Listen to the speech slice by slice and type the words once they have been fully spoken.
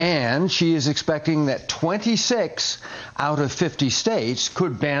and she is expecting that 26 out of 50 states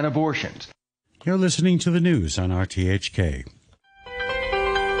could ban abortions. You're listening to the news on RTHK.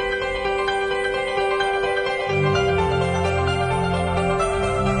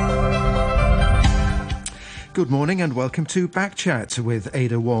 Good morning and welcome to Backchat with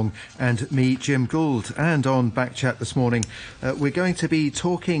Ada Wong and me, Jim Gould. And on Backchat this morning, we're going to be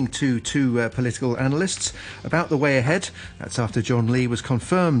talking to two political analysts about the way ahead. That's after John Lee was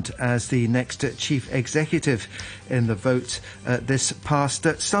confirmed as the next chief executive in the vote this past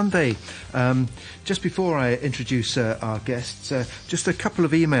Sunday. Just before I introduce our guests, just a couple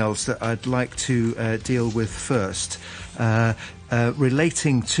of emails that I'd like to deal with first.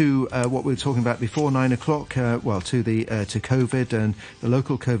 Relating to what we were talking about before 9 o'clock, to COVID and the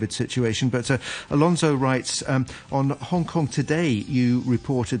local COVID situation. But Alonso writes, on Hong Kong Today, you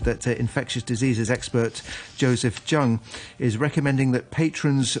reported that infectious diseases expert Joseph Jung is recommending that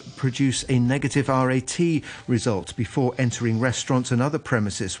patrons produce a negative RAT result before entering restaurants and other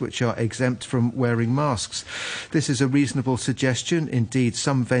premises which are exempt from wearing masks. This is a reasonable suggestion. Indeed,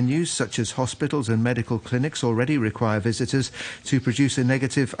 some venues, such as hospitals and medical clinics, already require visitors to produce a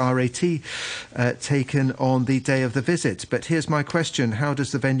negative RAT taken on the day of the visit. But here's my question. How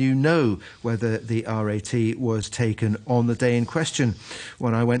does the venue know whether the RAT was taken on the day in question?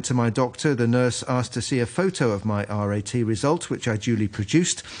 When I went to my doctor, the nurse asked to see a photo of my RAT result, which I duly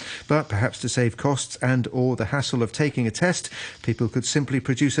produced. But perhaps to save costs and or the hassle of taking a test, people could simply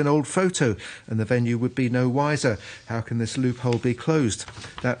produce an old photo and the venue would be no wiser. How can this loophole be closed?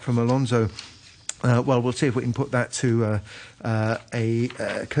 That from Alonso. Well, we'll see if we can put that to a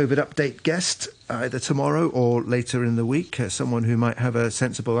COVID update guest either tomorrow or later in the week, someone who might have a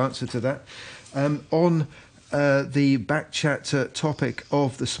sensible answer to that. On the Backchat topic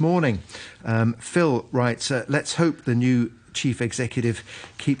of this morning, Phil writes, let's hope the new chief executive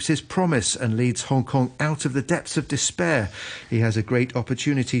keeps his promise and leads Hong Kong out of the depths of despair. He has a great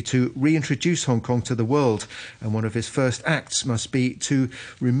opportunity to reintroduce Hong Kong to the world, and one of his first acts must be to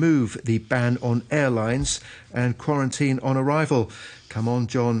remove the ban on airlines and quarantine on arrival. Come on,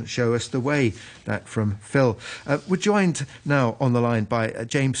 John, show us the way. That from Phil. We're joined now on the line by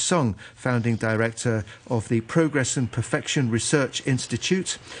James Sung, founding director of the Progress and Perfection Research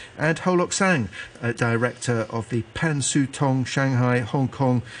Institute, and Lok-sang, director of the Sutong Shanghai-Hong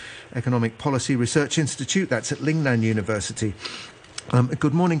Kong Economic Policy Research Institute. That's at Lingnan University.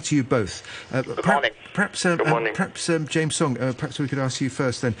 Good morning to you both. Good morning. Perhaps, Good morning. James Song, perhaps we could ask you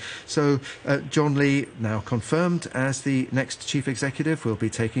first then. So, John Lee, now confirmed as the next chief executive, will be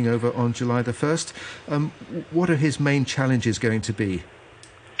taking over on July the 1st. What are his main challenges going to be?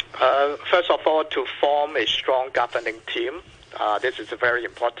 First of all, to form a strong governing team. This is very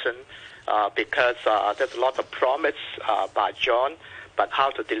important because there's a lot of promise by John, but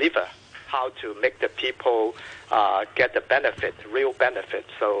how to deliver, how to make the people get the benefit, real benefit.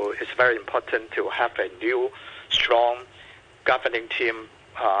 So it's very important to have a new, strong governing team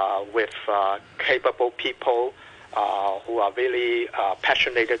with capable people who are really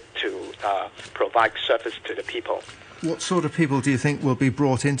passionate to provide service to the people. What sort of people do you think will be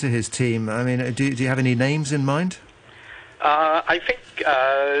brought into his team? I mean, do you have any names in mind? I think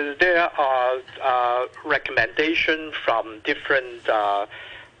there are recommendations from different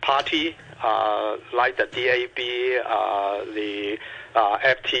party, like the DAB, the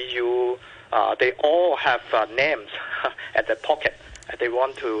FTU. They all have names at the pocket, and they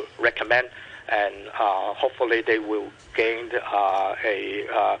want to recommend, and hopefully they will gain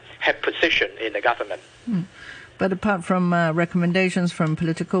a head position in the government. But apart from recommendations from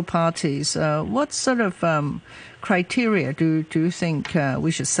political parties, what sort of criteria do you think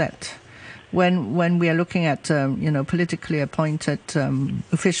we should set when we are looking at politically appointed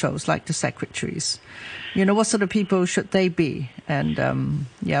officials like the secretaries? What sort of people should they be, and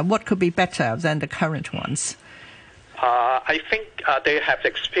what could be better than the current ones? I think they have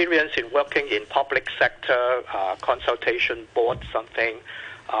experience in working in public sector, consultation board, something,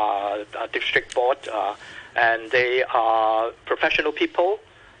 a district board, and they are professional people.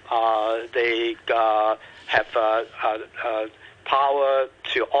 They have power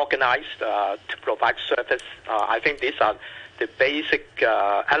to organize, to provide service. I think these are the basic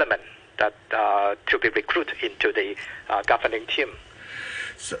elements that to be recruited into the governing team.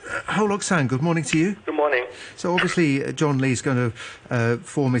 So, Lok-sang, good morning to you. Good morning. So obviously John Lee's going to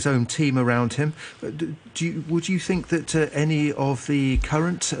form his own team around him. Would you think that any of the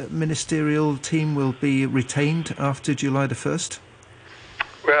current ministerial team will be retained after July the 1st?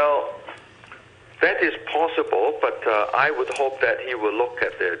 Well, that is possible, but I would hope that he will look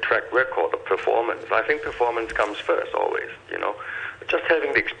at the track record of performance. I think performance comes first always, just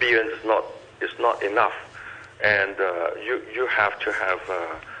having the experience is not enough, and you have to have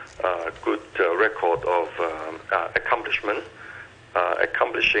a good record of accomplishment,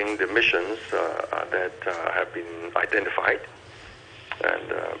 accomplishing the missions that have been identified,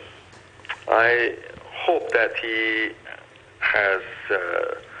 and I hope that he has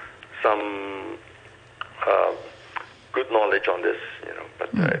some good knowledge on this, but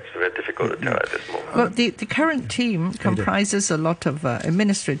it's very difficult to tell at this moment. Well, the current team comprises a lot of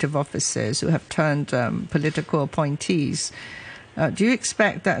administrative officers who have turned political appointees. Do you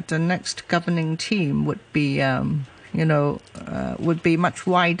expect that the next governing team would be, would be much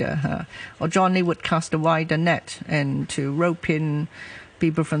wider, or John Lee would cast a wider net and to rope in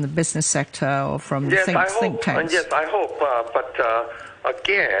people from the business sector or from think tanks? Yes, I hope. But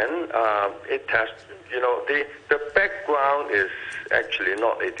again, it has. The background is actually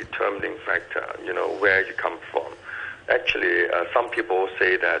not a determining factor. Where you come from. Actually, some people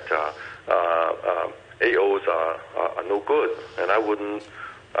say that AOs are no good, and I wouldn't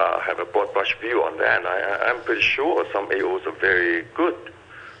have a broad brush view on that. I'm pretty sure some AOs are very good,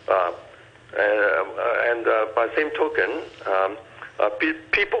 and by the same token,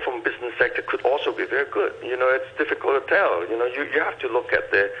 people from business sector could also be very good. It's difficult to tell. You have to look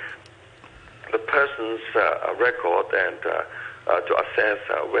at the person's record and to assess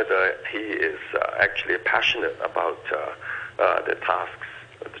whether he is actually passionate about the tasks,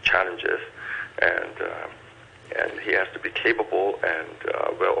 the challenges, and he has to be capable and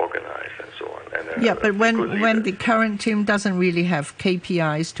well organized and so on. And, but when the current team doesn't really have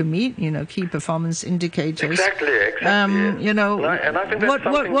KPIs to meet, key performance indicators. Exactly. And I think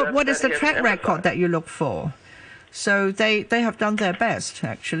what is the track record that you look for? So they have done their best,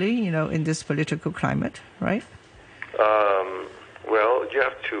 actually, in this political climate, right? Well, you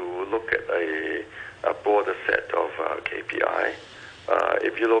have to look at a broader set of KPI.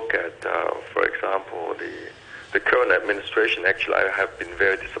 If you look at, for example, the current administration, actually, I have been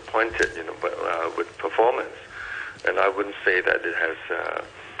very disappointed, with performance, and I wouldn't say that it has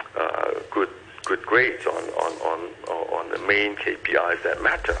good grades on the main KPIs that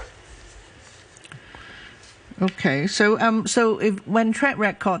matter. Okay, so when track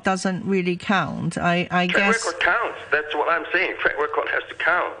record doesn't really count, I guess... Track record counts. That's what I'm saying. Track record has to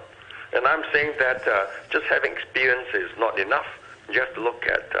count. And I'm saying that just having experience is not enough. You have to look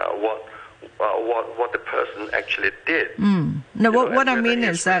at what the person actually did. No, what I mean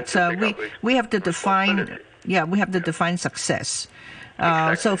is that we have to define... Yeah, we have to define success.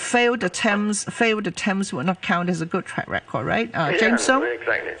 Exactly. So failed attempts will not count as a good track record, right? James Song?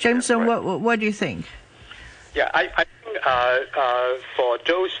 Exactly. James Song, what do you think? Yeah, I think for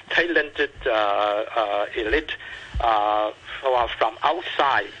those talented elite who are from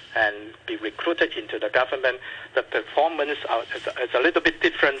outside and be recruited into the government, the performance is a little bit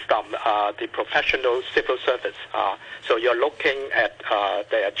different from the professional civil service. So you're looking at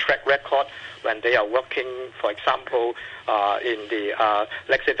their track record when they are working, for example, in the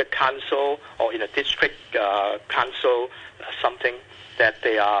legislative council or in a district council, something that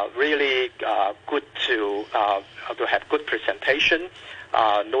they are really good to have good presentation,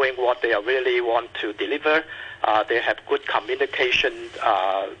 knowing what they really want to deliver. They have good communication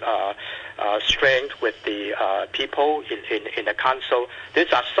strength with the people in the council.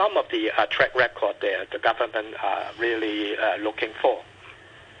 These are some of the track record that the government really looking for.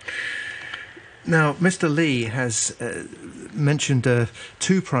 Now, Mr. Lee has mentioned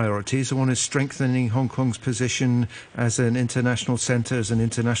two priorities. One is strengthening Hong Kong's position as an international centre, as an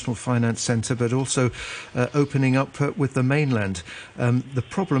international finance centre, but also opening up with the mainland. The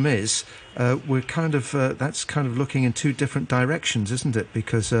problem is we're that's kind of looking in two different directions, isn't it?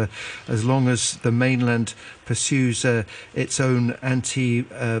 Because as long as the mainland pursues its own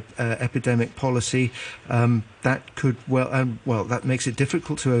anti-epidemic policy, that could that makes it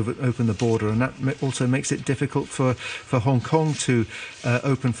difficult to open the border, and that also makes it difficult for Hong Kong to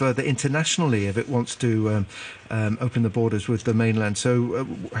open further internationally if it wants to open the borders with the mainland. So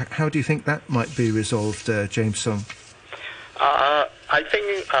how do you think that might be resolved, James Song? I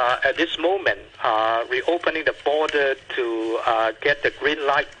think at this moment, reopening the border to get the green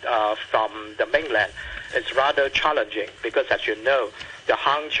light from the mainland is rather challenging because, as you know, the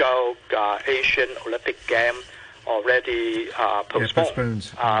Hangzhou Asian Olympic Game already postponed.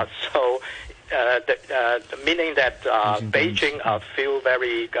 So meaning that Beijing feel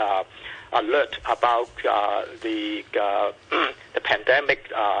very alert about the pandemic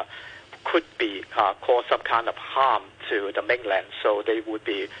could be cause some kind of harm to the mainland. So they would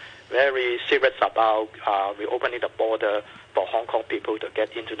be very serious about reopening the border for Hong Kong people to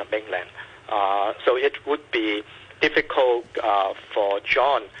get into the mainland. So it would be difficult for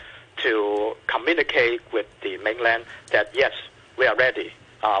John to communicate with the mainland that yes, we are ready,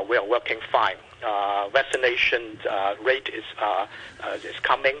 we are working fine. Vaccination rate is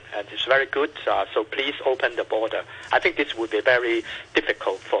coming and it's very good. So please open the border. I think this would be very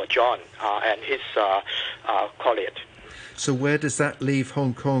difficult for John and his colleague. So where does that leave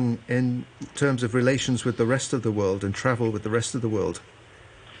Hong Kong in terms of relations with the rest of the world and travel with the rest of the world?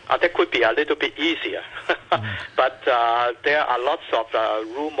 That could be a little bit easier, but there are lots of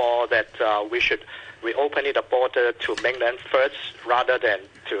rumor that we open the border to mainland first rather than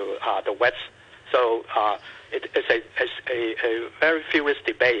to the west. So it is a very furious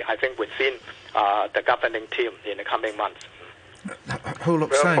debate, I think, within the governing team in the coming months.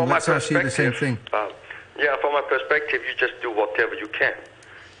 Lok-sang, let's ask you the same thing. Yeah, from my perspective, you just do whatever you can.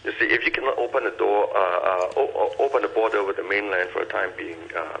 You see, if you cannot open the door, open the border with the mainland for a time being,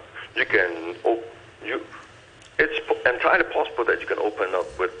 it's entirely possible that you can open up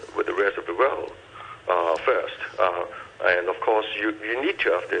with the rest of the world first. And of course, you need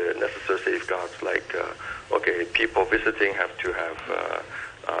to have the necessary safeguards, like people visiting have to have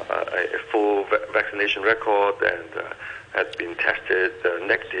a full vaccination record and has been tested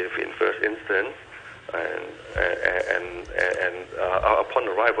negative in first instance. And upon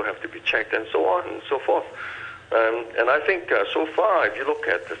arrival have to be checked and so on and so forth. And I think so far, if you look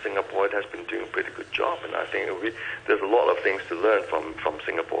at Singapore, it has been doing a pretty good job. And I think there's a lot of things to learn from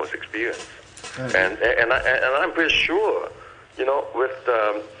Singapore's experience. And I'm pretty sure, with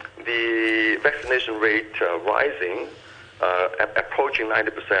the vaccination rate rising, approaching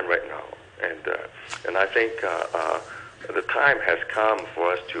 90% right now, and I think the time has come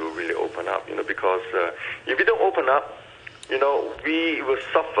for us to really open up, because if we don't open up, we will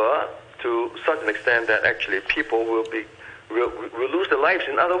suffer to such an extent that actually people will lose their lives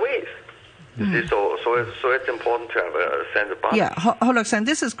in other ways. You see, so it's important to have a sense of balance. Yeah, Lok-sang,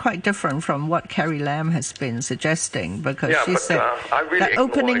 this is quite different from what Carrie Lam has been suggesting, because she said I really that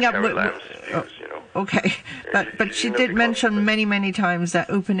opening up Carrie Lam's views, Okay, but she did mention many times that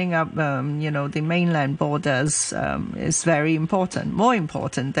opening up, the mainland borders is very important, more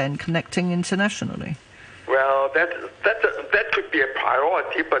important than connecting internationally. Well, that could be a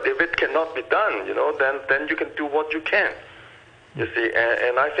priority, but if it cannot be done, then you can do what you can. You see,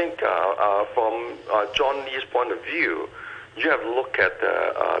 and I think from John Lee's point of view, you have to look at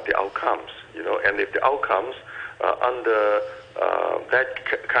the outcomes, and if the outcomes under that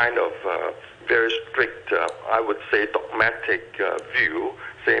kind of very strict, I would say, dogmatic view,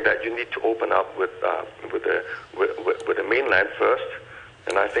 saying that you need to open up with the mainland first,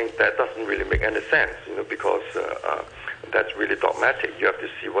 and I think that doesn't really make any sense, because that's really dogmatic. You have to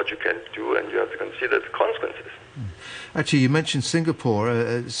see what you can do, and you have to consider the consequences. Actually, you mentioned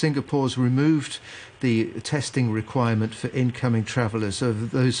Singapore. Singapore's removed the testing requirement for incoming travellers,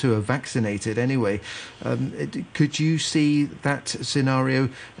 of those who are vaccinated anyway. Could you see that scenario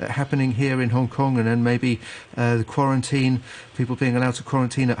happening here in Hong Kong, and then maybe the quarantine, people being allowed to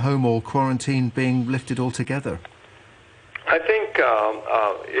quarantine at home, or quarantine being lifted altogether? I think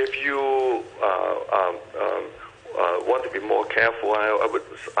if you want to be more careful,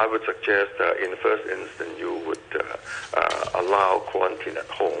 I would suggest in the first instance you would allow quarantine at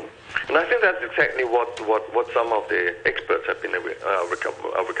home. And I think that's exactly what some of the experts have been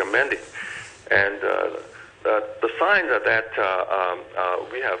recommending. And the signs are that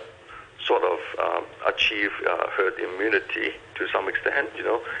we have sort of achieved herd immunity to some extent,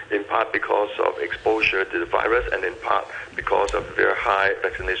 in part because of exposure to the virus and in part because of very high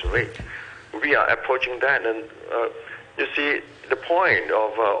vaccination rate. We are approaching that, and you see, the point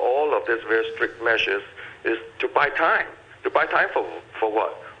of all of these very strict measures is to buy time. To buy time for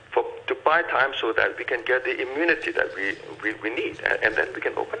what? To buy time so that we can get the immunity that we need, and then we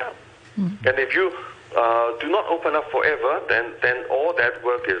can open up. Mm-hmm. And if you do not open up forever, then all that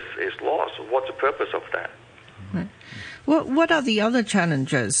work is lost. What's the purpose of that? Right. Well, what are the other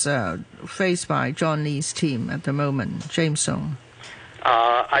challenges faced by John Lee's team at the moment, James Song?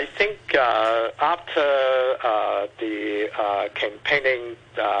 I think after the campaigning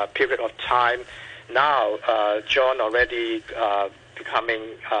period of time, now John already becoming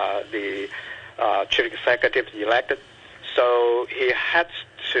the chief executive elected, so he had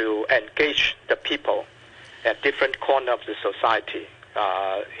to engage the people at different corners of the society.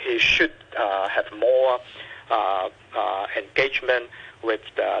 He should have more engagement with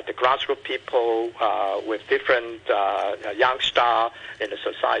the grassroots people, with different young stars in the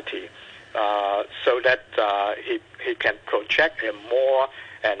society, so that he can project a more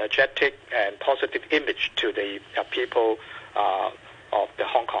energetic and positive image to the people of the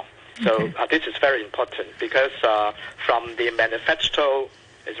Hong Kong. So this is very important because from the manifesto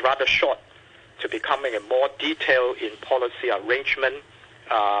is rather short to becoming a more detailed in policy arrangement.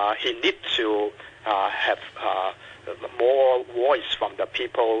 He needs to have more voice from the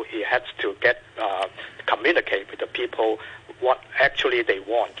people. He has to communicate with the people what actually they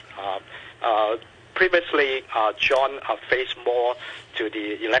want. Previously, John faced more to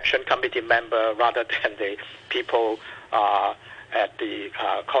the election committee member rather than the people at the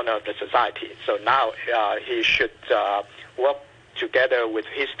corner of the society. So now he should work together with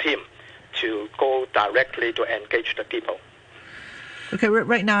his team to go directly to engage the people. Okay,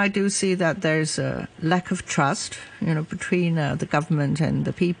 right now I do see that there's a lack of trust, between the government and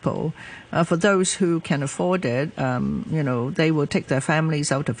the people. For those who can afford it, they will take their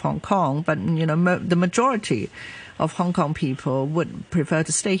families out of Hong Kong, but, the majority of Hong Kong people would prefer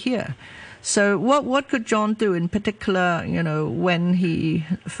to stay here. So what could John do in particular, when he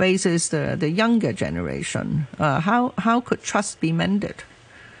faces the younger generation? How could trust be mended?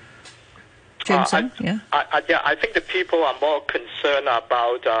 Jameson, I think the people are more concerned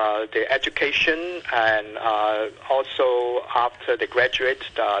about the education, and also after they graduate,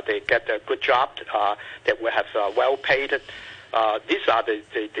 they get a good job that will have well paid. These are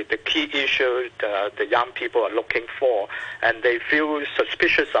the key issues the young people are looking for, and they feel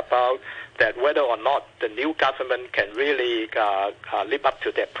suspicious about that whether or not the new government can really live up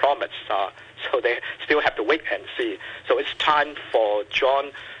to their promise. So they still have to wait and see. So it's time for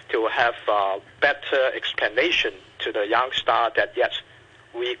John to have a better explanation to the youngster that yes,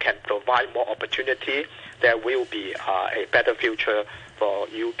 we can provide more opportunity. There will be a better future for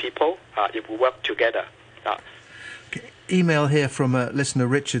you people if we work together. Email here from listener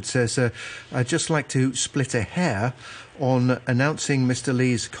Richard says, I'd just like to split a hair on announcing Mr.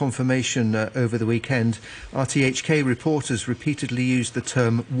 Lee's confirmation over the weekend. RTHK reporters repeatedly used the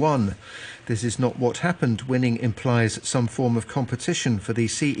term won. This is not what happened. Winning implies some form of competition. For the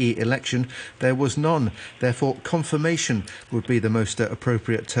CE election, there was none. Therefore, confirmation would be the most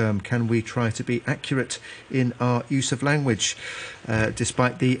appropriate term. Can we try to be accurate in our use of language?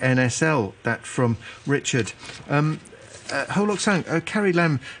 Despite the NSL, that from Richard. Lok-sang, Carrie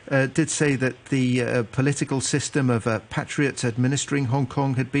Lam did say that the political system of patriots administering Hong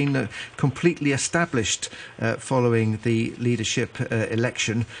Kong had been completely established following the leadership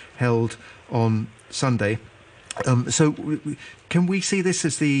election held on Sunday. So can we see this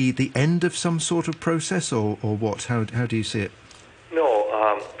as the end of some sort of process, or what? How do you see it? No,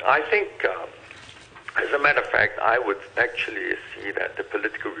 I think, as a matter of fact, I would actually see that the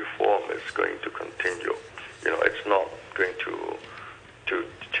political reform is going to continue. It's not going to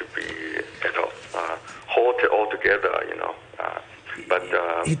be halted altogether. But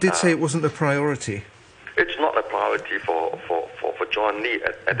he did say it wasn't a priority. It's not a priority for John Lee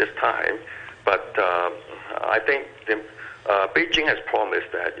at this time. But I think Beijing has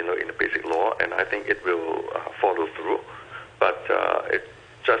promised that in the basic law, and I think it will follow through. But it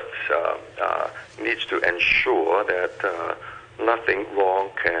just needs to ensure that nothing wrong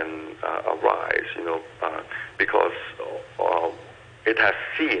can arise, because it has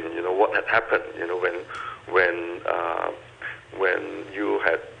seen, what had happened, when you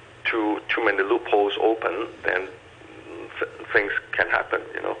had too many loopholes open, then things can happen,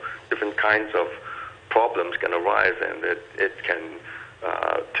 different kinds of problems can arise, and it can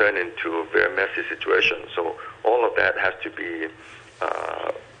turn into a very messy situation. So all of that has to be,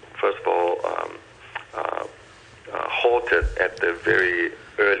 first of all, halted at the very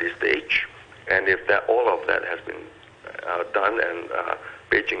early stage, and if all of that has been done, and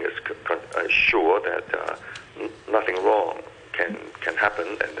Beijing is sure that nothing wrong can happen,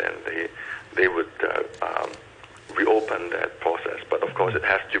 and then they would reopen that process. But of course, it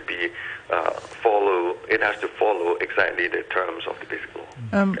has to be follow exactly the terms of the basic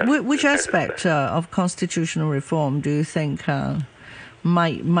law. Which aspect of constitutional reform do you think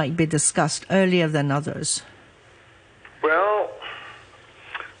might be discussed earlier than others? Well,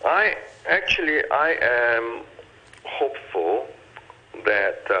 I am hopeful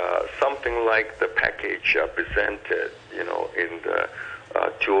that something like the package presented, in the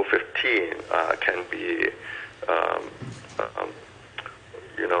 2015 can be,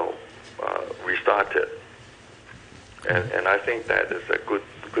 restarted, and I think that is a good.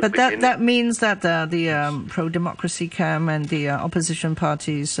 But that means that the pro-democracy camp and the opposition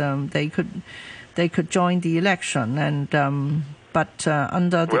parties they could join the election, and but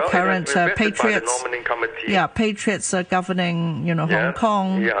under the current Patriots, Patriots are governing, Hong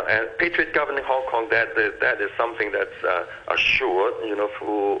Kong. Yeah, and Patriots governing Hong Kong. That is something that's assured,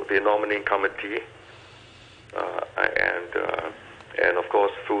 through the nominating committee, and and of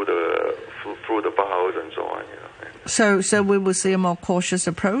course through the bars and so on. So we will see a more cautious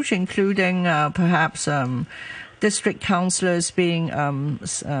approach, including perhaps district councillors being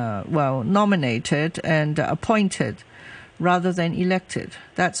nominated and appointed rather than elected.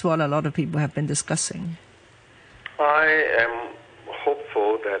 That's what a lot of people have been discussing. I am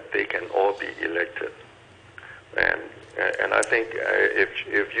hopeful that they can all be elected, and I think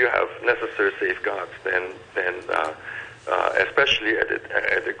if you have necessary safeguards, then especially at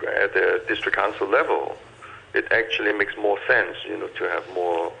the district council level, it actually makes more sense, to have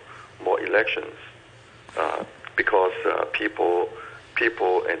more elections, because people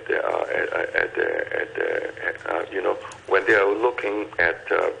at the when they are looking at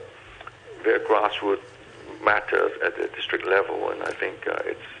their grassroots matters at the district level, and I think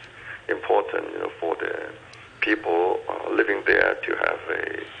it's important, for the people living there to have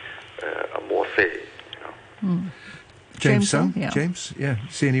a more say. James Sung? Yeah. James,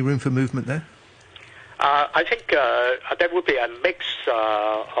 see any room for movement there? I think there would be a mix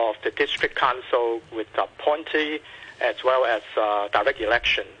of the district council with appointee as well as direct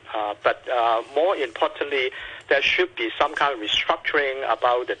election. But more importantly, there should be some kind of restructuring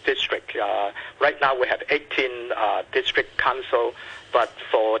about the district. Right now we have 18 district council, but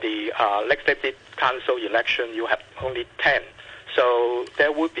for the legislative council election you have only 10. So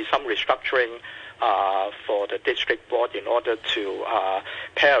there would be some restructuring for the district board in order to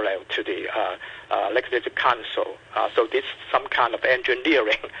parallel to the legislative council. So this some kind of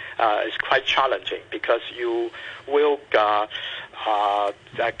engineering is quite challenging, because you will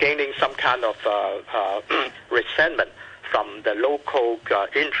gaining some kind of resentment from the local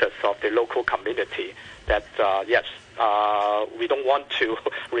interests of the local community that yes, we don't want to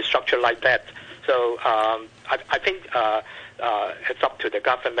restructure like that. So I think it's up to the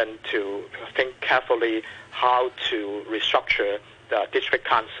government to think carefully how to restructure the district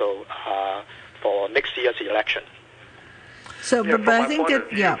council for next year's election. So, but I think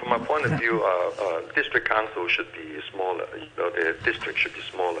that from my point of view, district council should be smaller. The district should be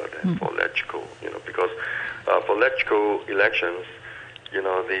smaller than for electrical. Because for electrical elections, the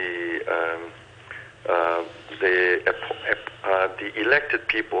elected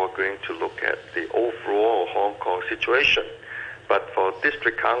people are going to look at the overall Hong Kong situation. But for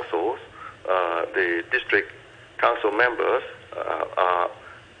district councils, the district council members are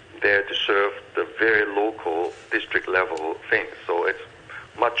there to serve the very local district level things. So it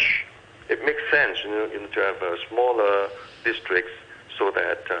makes sense, to have smaller districts, so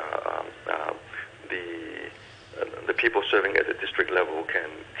that the people serving at the district level can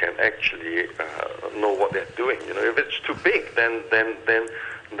actually know what they're doing. If it's too big, then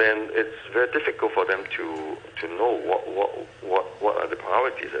it's very difficult for them to know what are the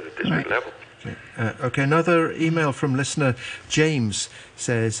priorities at the district level. Okay, another email from listener James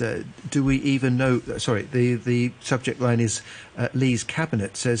says, do we even know, the subject line is Lee's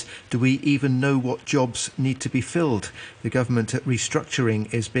cabinet, says, do we even know what jobs need to be filled? The government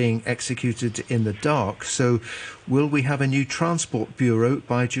restructuring is being executed in the dark, so will we have a new transport bureau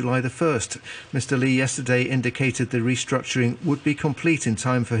by July the 1st? Mr. Lee yesterday indicated the restructuring would be complete in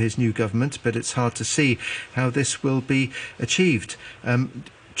time for his new government, but it's hard to see how this will be achieved.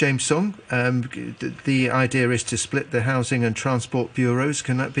 James Song, the idea is to split the housing and transport bureaus.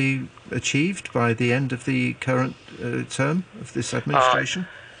 Can that be achieved by the end of the current term of this administration?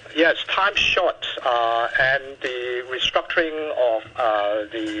 Yes, time's short, and the restructuring of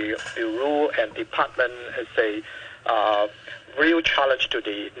the bureau and department is a real challenge to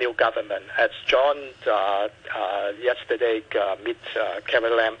the new government. As John yesterday met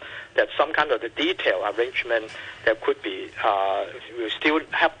Carrie Lam, that some kind of the detailed arrangement there could be. We still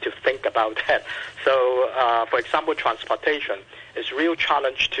have to think about that. So, for example, transportation is a real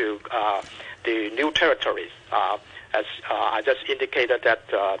challenge to the new territories. As I just indicated that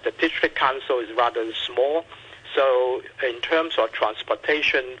the district council is rather small. So in terms of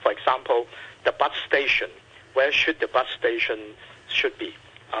transportation, for example, the bus station, where should the bus station should be?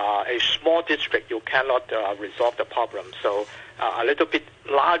 A small district, you cannot resolve the problem. So a little bit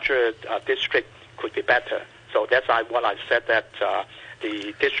larger district could be better. So that's what I said, that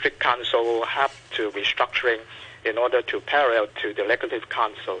the district council have to restructuring in order to parallel to the legislative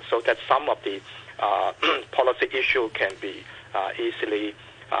council, so that some of the policy issue can be easily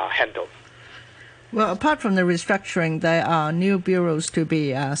handled. Well, apart from the restructuring, there are new bureaus to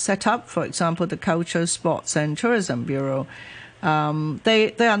be set up. For example, the Culture, Sports and Tourism Bureau.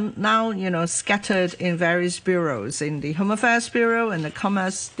 They are now, scattered in various bureaus, in the Home Affairs Bureau and the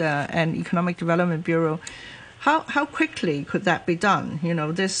Commerce and Economic Development Bureau. How quickly could that be done?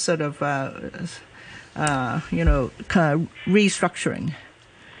 This sort of restructuring?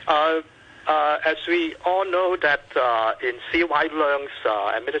 As we all know that in C.Y. Leung's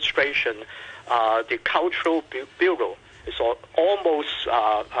administration, the Cultural Bureau is almost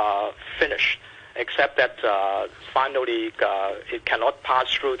finished, except that finally it cannot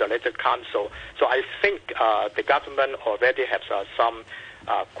pass through the Legislative Council. So I think the government already has some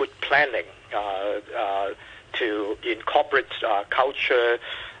good planning to incorporate culture,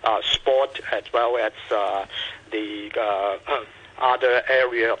 sport, as well as the other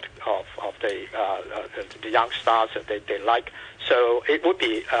area of the young stars that they like. So it would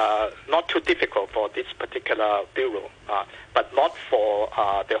be not too difficult for this particular bureau, but not for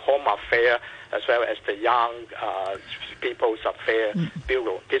the Home Affairs as well as the Young People's Affairs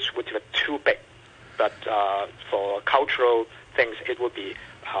Bureau. This would be too big. But for cultural things, it would be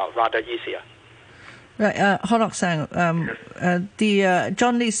rather easier. Right, Lok-sang,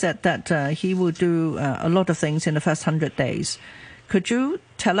 John Lee said that he will do a lot of things in the first 100 days. Could you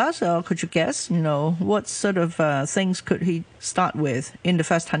tell us, or could you guess, what sort of things could he start with in the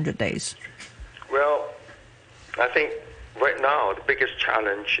first 100 days? Well, I think right now the biggest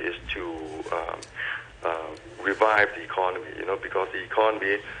challenge is to revive the economy, because the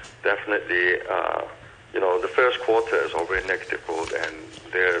economy definitely, the first quarter is already negative growth, and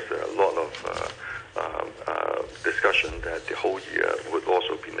there's a lot of discussion that the whole year would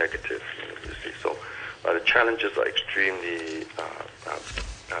also be negative, you see. So the challenges are extremely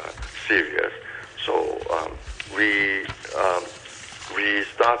serious. So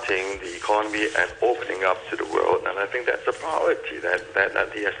restarting the economy and opening up to the world, and I think that's a priority that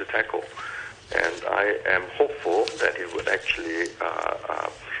he has to tackle. And I am hopeful that he would actually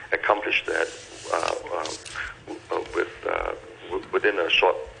accomplish that within a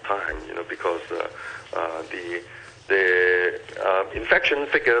short time, because the infection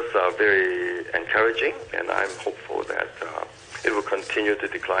figures are very encouraging, and I'm hopeful that it will continue to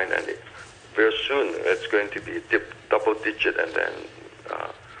decline, and very soon it's going to be double digit, and then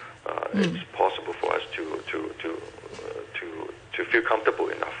it's possible for us to feel comfortable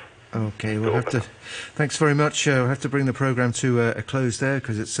enough. Okay, we'll have to. Thanks very much. We'll have to bring the programme to a close there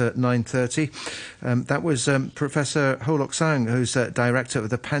because it's 9:30. That was Professor Lok-sang, who's director of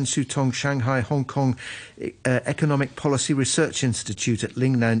the Sutong Shanghai-Hong Kong Economic Policy Research Institute at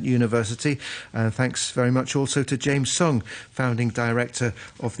Lingnan University. Thanks very much also to James Sung, founding director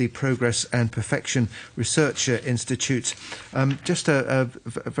of the Progress and Perfection Research Institute. Just a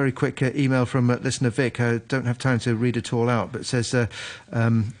very quick email from listener Vic. I don't have time to read it all out, but it says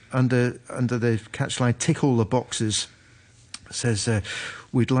under the catchline "tick all the boxes," says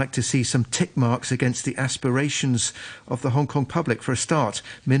we'd like to see some tick marks against the aspirations of the Hong Kong public. For a start,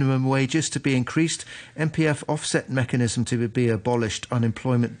 minimum wages to be increased, MPF offset mechanism to be abolished,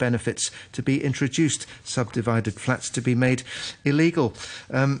 unemployment benefits to be introduced, subdivided flats to be made illegal.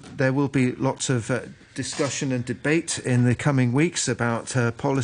 There will be lots of discussion and debate in the coming weeks about policy